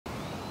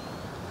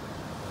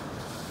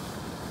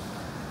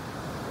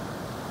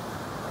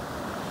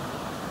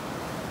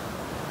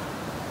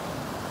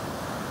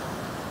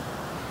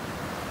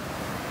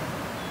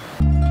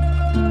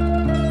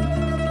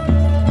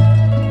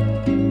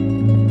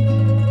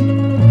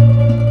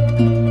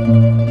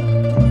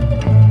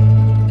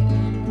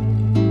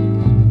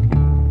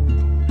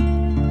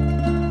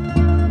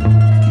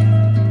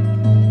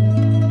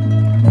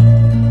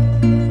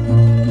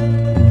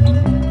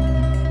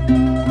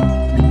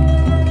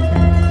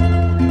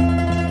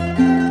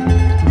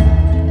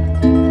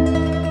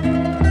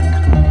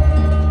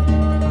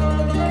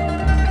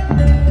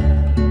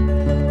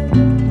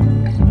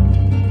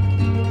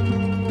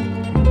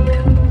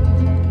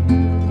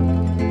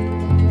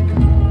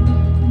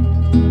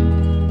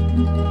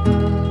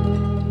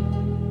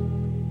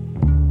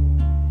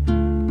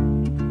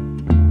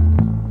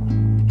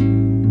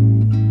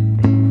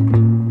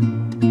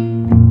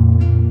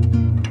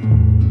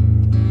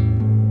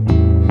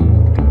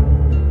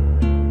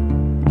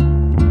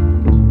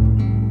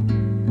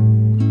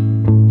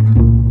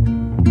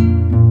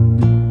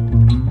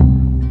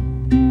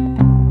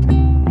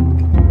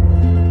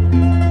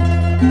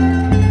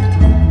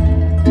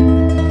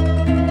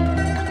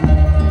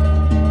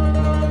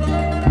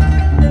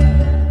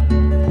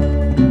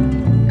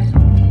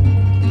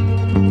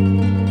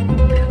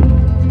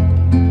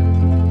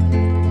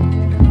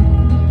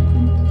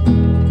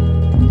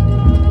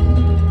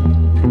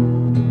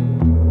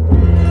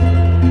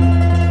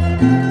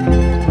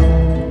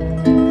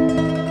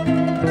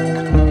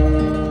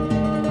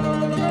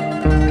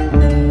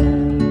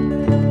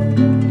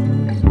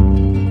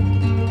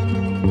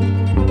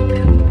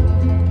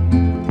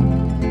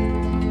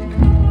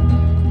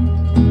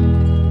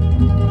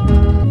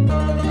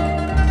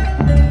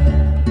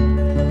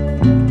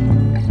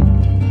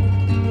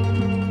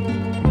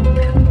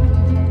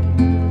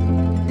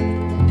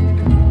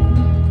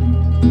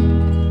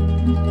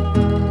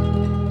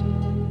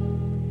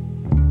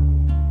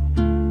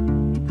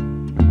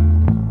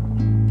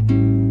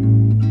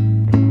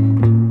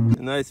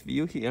nice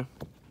view here.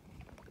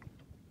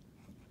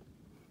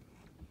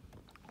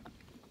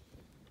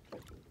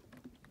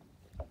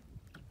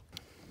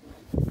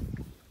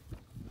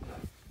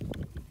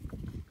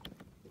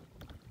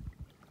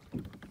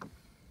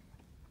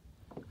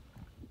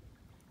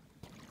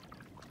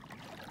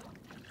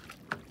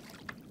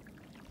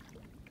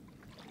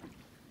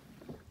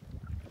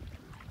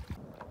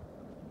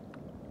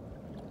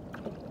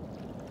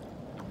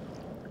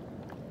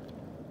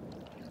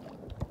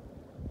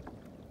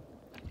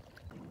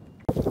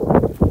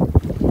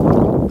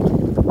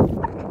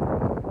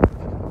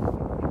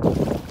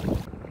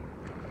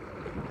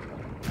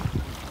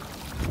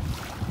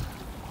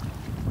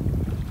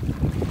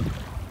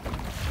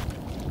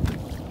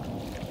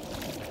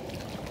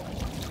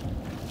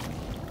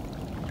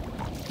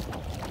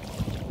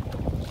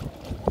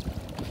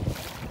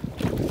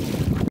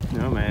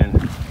 No man,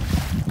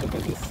 look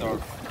at this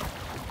surf.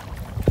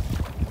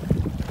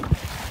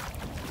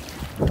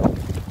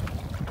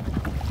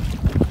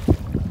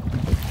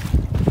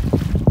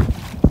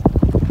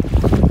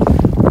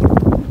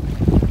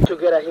 To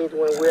get a hit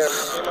when we're...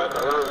 Is my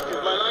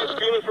line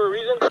screaming for a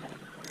reason?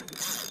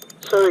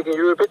 Sorry, can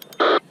you repeat?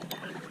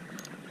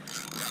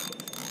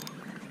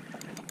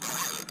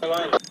 My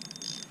line.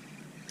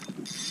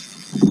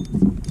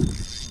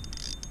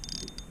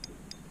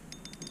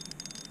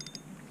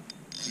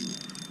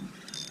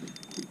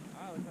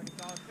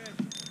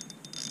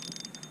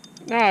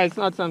 No, it's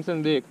not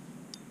something big.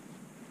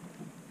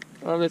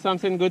 Probably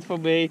something good for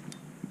bait.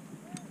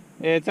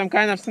 It's some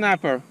kind of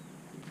snapper.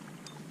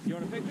 You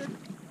want a picture?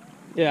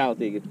 Yeah, I'll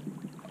take it.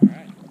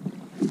 Alright.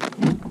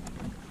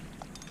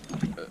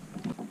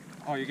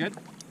 Oh, you good?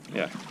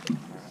 Yeah.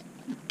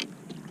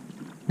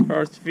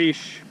 First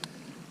fish.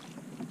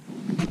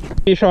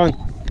 Fish on.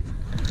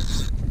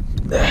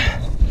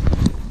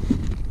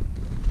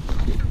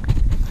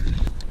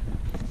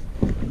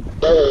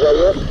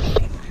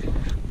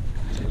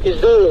 He's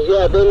Dennis,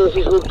 yeah, Dennis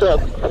is hooked up.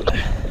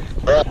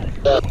 Yeah,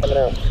 coming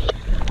out.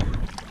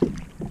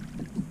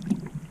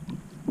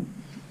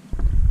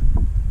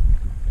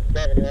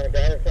 Kevin, you want to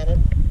grab it from him?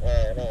 No,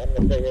 I'm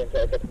going to stay here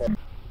until I get more.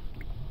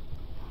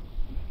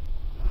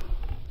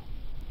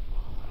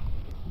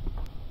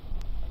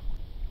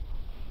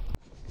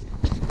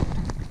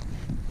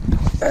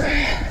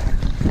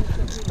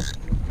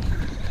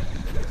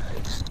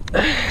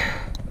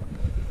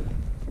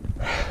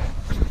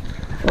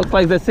 Looks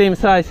like the same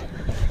size.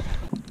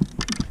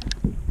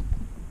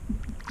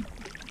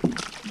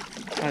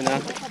 I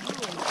know.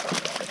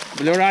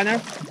 Blue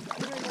runner?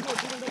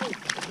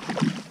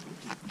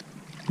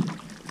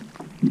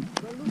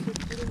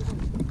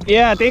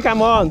 Yeah, I think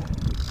I'm on.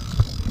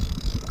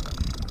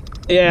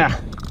 Yeah.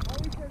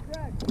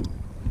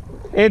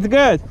 It's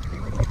good.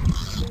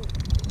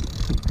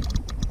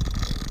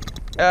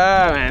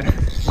 Oh man.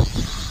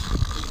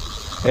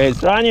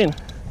 It's running.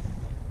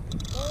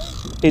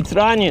 It's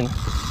running.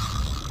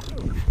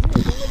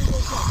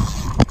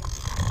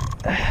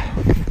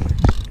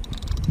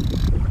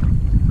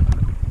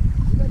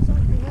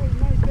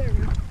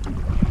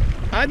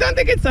 I don't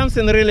think it's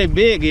something really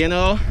big, you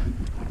know.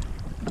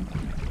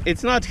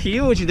 It's not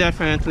huge,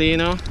 definitely, you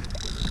know.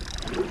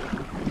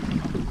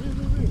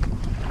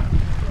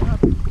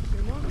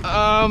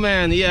 Oh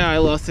man, yeah, I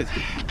lost it.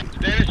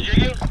 Dennis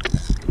jigging?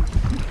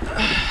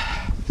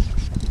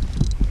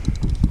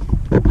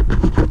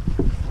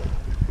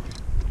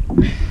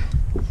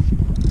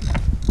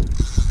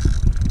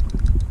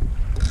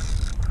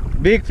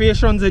 Big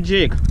fish on the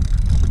jig.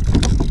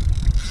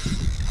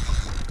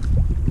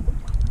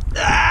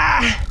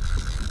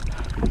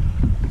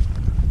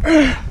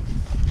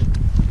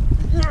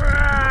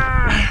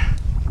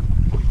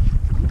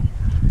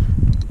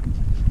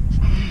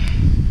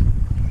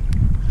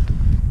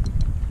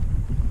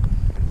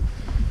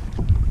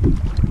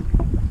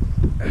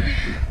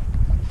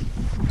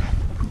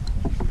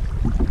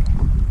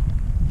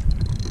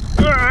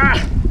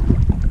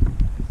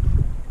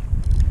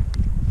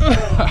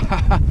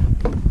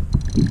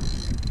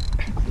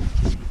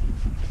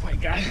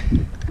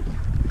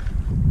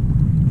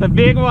 The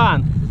big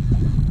one.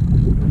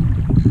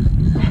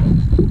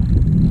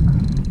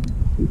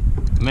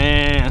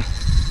 Man.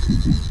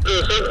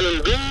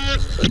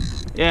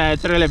 Yeah,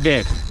 it's really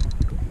big.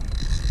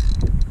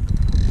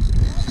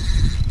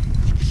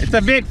 It's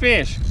a big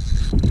fish.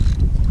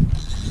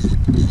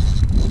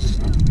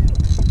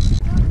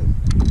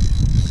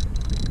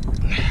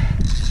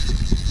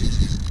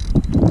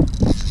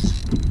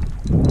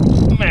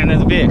 Man,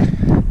 that's big.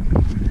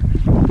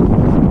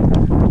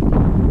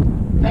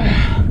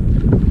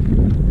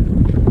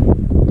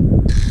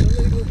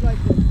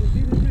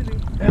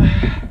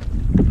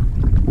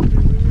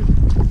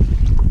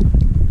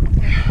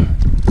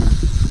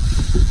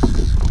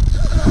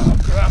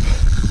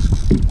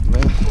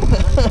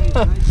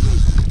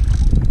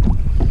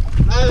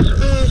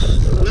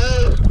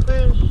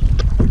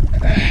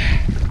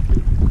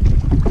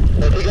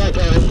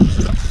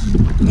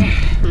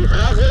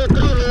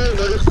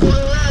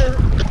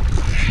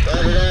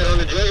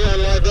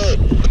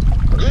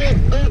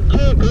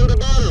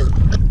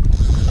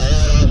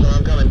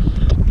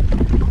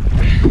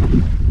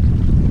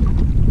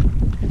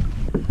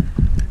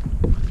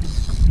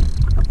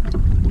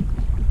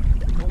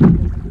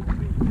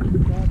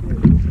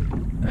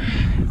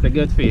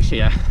 good fish,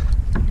 yeah.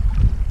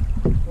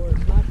 Or a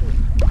snapper.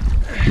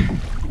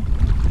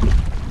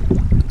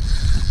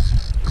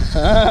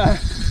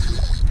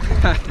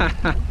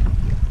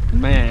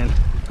 Man,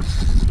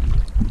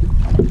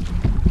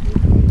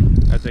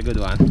 that's a good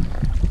one.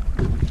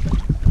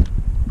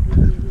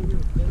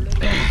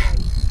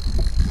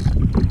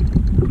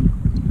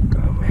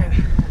 Oh man.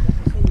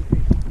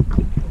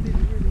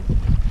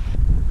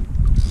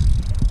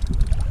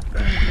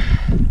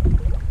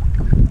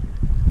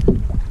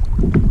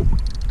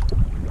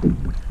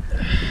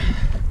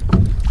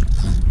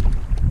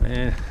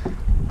 Man.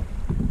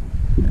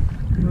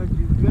 What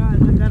you got?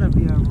 That gotta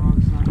be a rock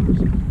snapper or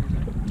something like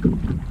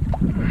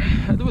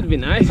that. That would be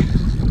nice.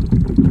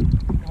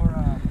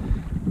 Or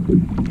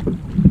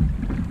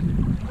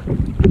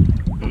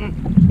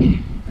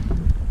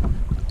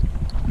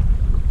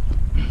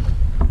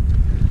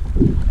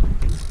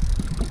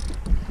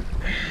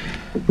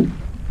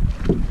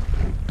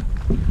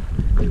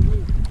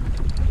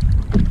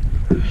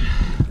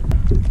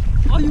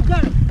oh, you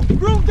got it!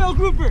 Broomtail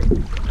grouper!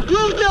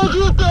 Broomtail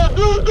grouper!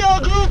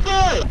 Broomtail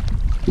grouper!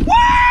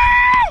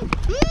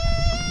 Woo!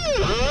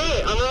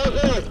 Alright, I'm all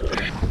good.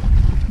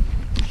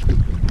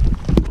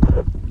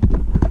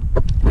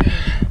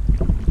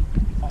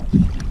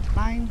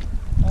 Fine.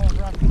 Oh,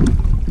 right.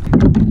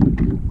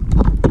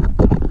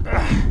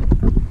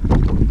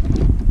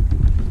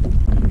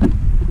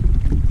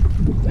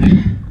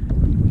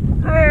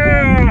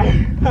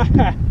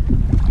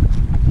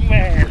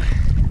 Man.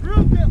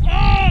 Broomtail!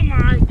 Oh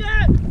my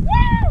god!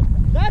 Woo!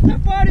 That's a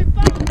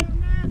 40-pounder,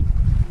 man!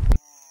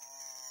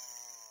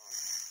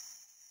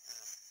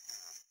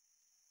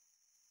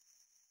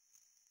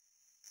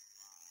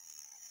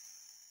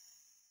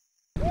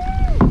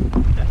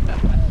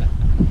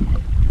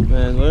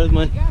 Man, where's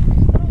my...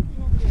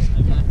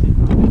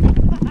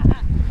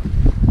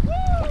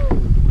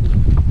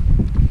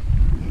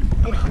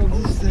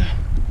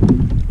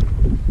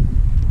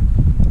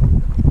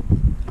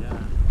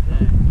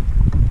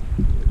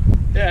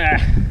 Yeah.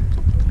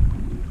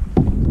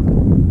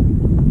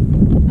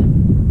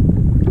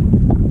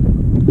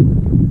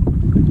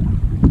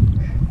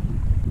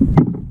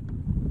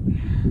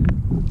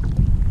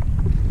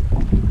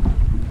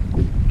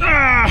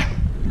 Ah!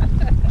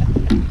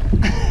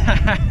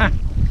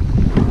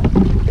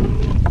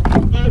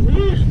 At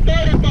least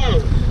 30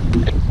 pounds.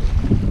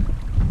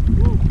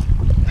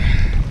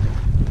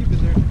 Keep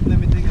it there. Let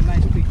me take a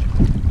nice picture.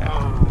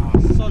 Ah,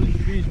 Solid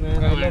fish,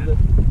 man. I Oh, love man. it.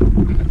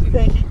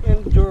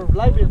 And your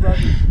lively rod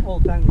is all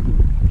tangled too.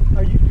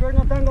 You're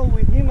not tangled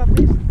with him at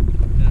least?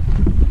 Yeah.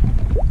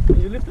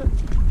 Can you lift it?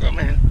 Oh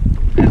man,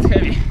 that's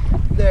heavy.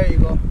 There you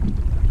go.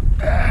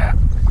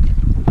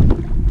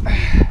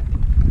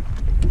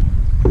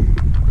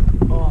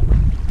 Oh.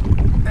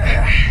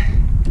 Yeah,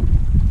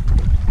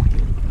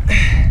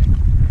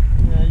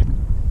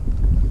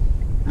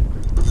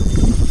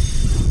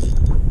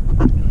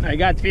 I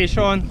got fish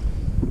on.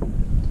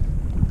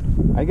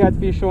 I got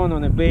fish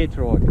on a bait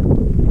rod.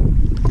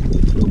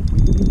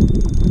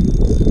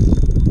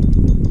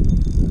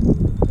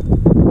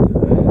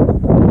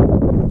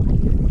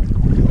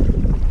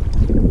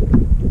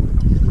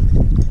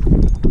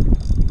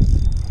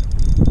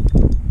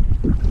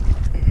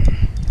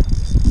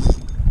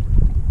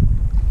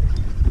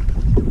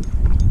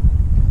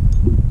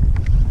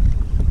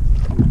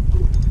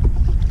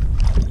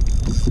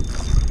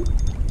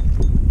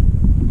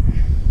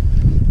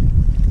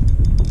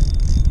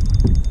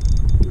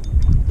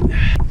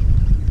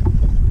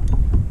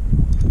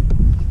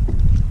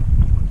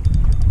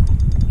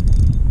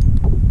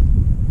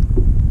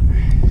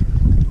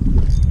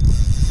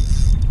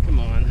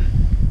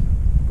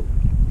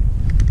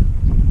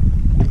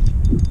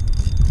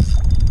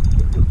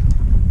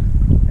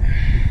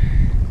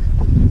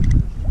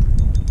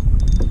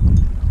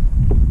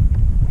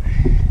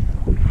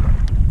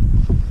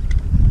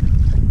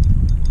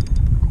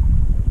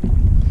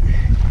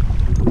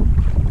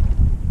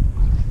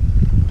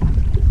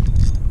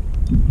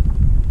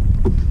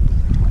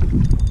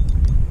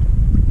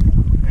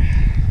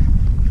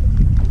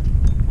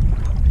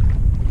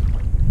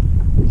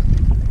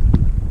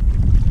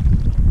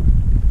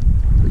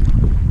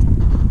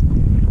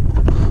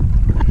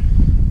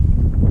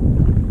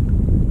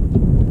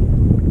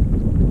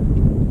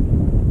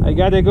 I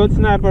got a good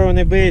snapper on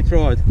a bait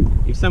rod.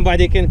 If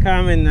somebody can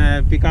come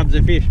and pick up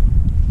the fish.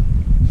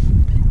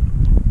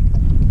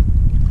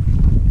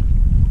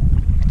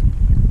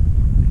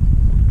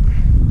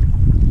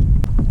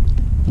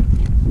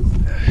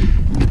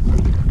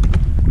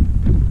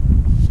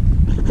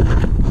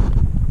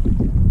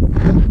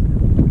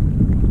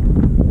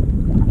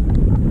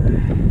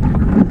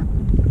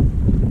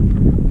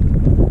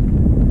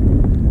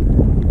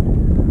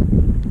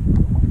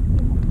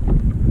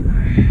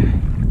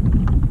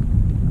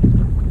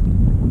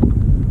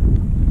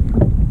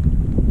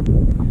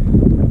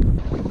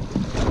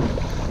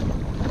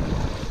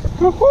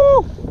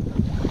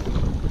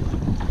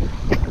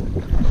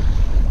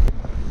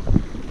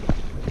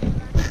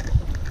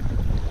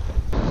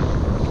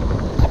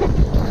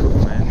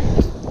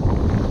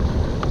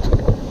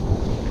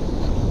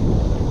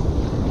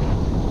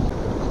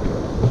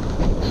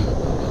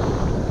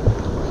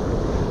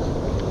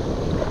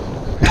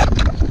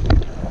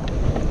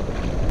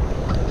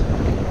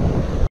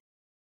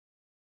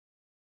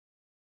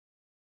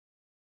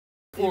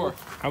 44.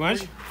 How much?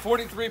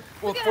 43.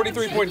 Well, Get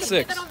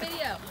 43.6. that on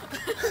video.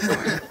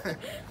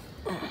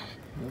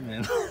 Oh,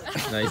 man.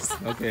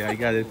 Nice. Okay, I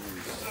got it.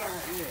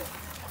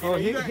 Oh,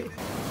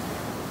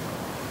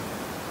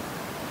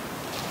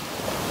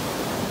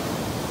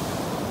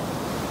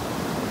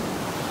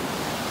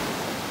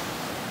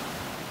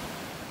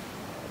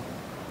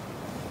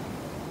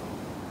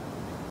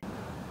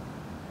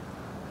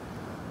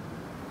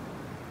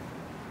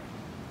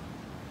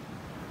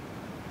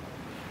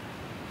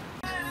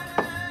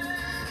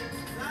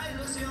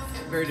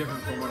 Very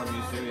different from what I'm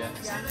used to,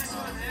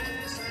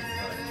 yeah.